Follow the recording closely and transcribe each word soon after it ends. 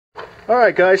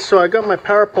Alright guys, so I got my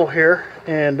power pole here,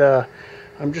 and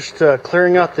I'm just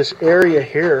clearing out this area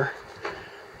here,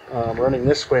 running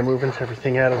this way, moving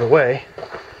everything out of the way,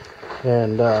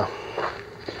 and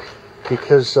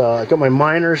because I got my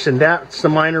miners, and that's the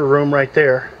miner room right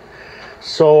there.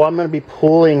 So I'm going to be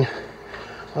pulling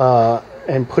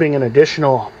and putting an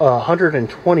additional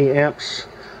 120 amps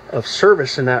of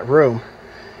service in that room,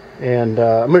 and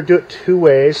I'm going to do it two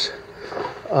ways.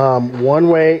 One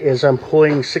way is I'm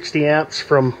pulling 60 amps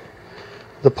from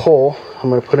the pole. I'm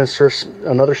going to put in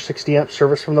another 60 amp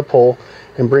service from the pole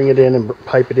and bring it in and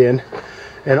pipe it in.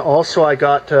 And also I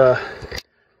got the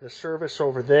service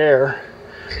over there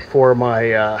for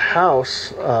my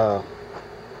house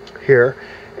here,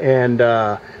 and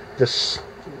the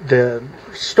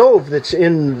stove that's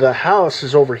in the house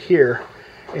is over here,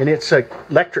 and it's an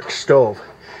electric stove.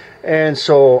 And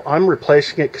so I'm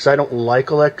replacing it because I don't like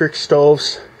electric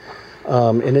stoves,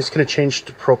 and it's going to change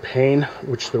to propane,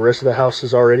 which the rest of the house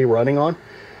is already running on.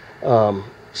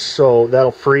 So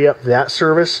that'll free up that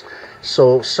service.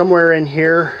 So somewhere in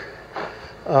here,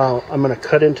 I'm going to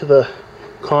cut into the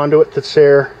conduit that's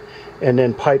there and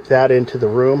then pipe that into the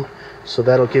room. So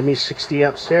that'll give me 60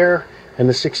 amps there, and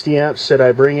the 60 amps that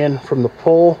I bring in from the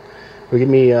pole will give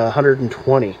me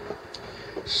 120.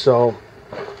 So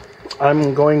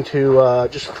I'm going to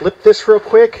just flip this real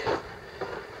quick,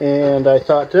 and I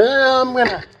thought I'm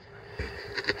gonna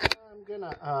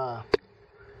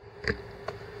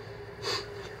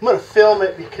film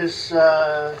it because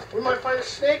we might find a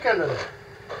snake under there.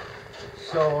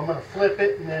 So I'm gonna flip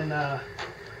it, and then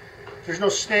if there's no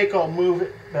snake, I'll move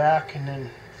it back and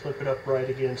then flip it upright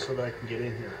again so that I can get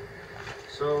in here.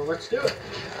 So let's do it.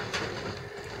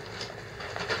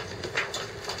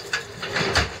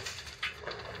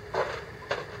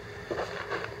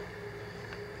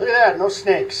 Look at that, no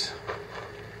snakes.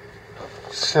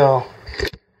 So,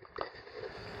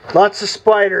 lots of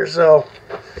spiders though.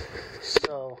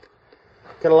 So,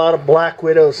 got a lot of black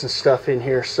widows and stuff in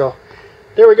here. So,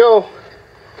 there we go.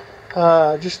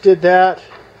 Just did that.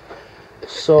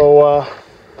 So,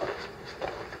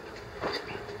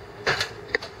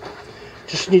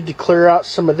 just need to clear out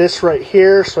some of this right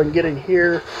here so I can get in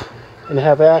here and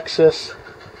have access.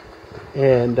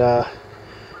 And,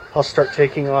 I'll start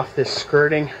taking off this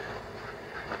skirting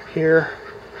here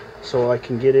so I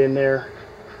can get in there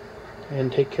and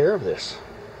take care of this.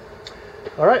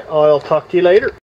 Alright, I'll talk to you later.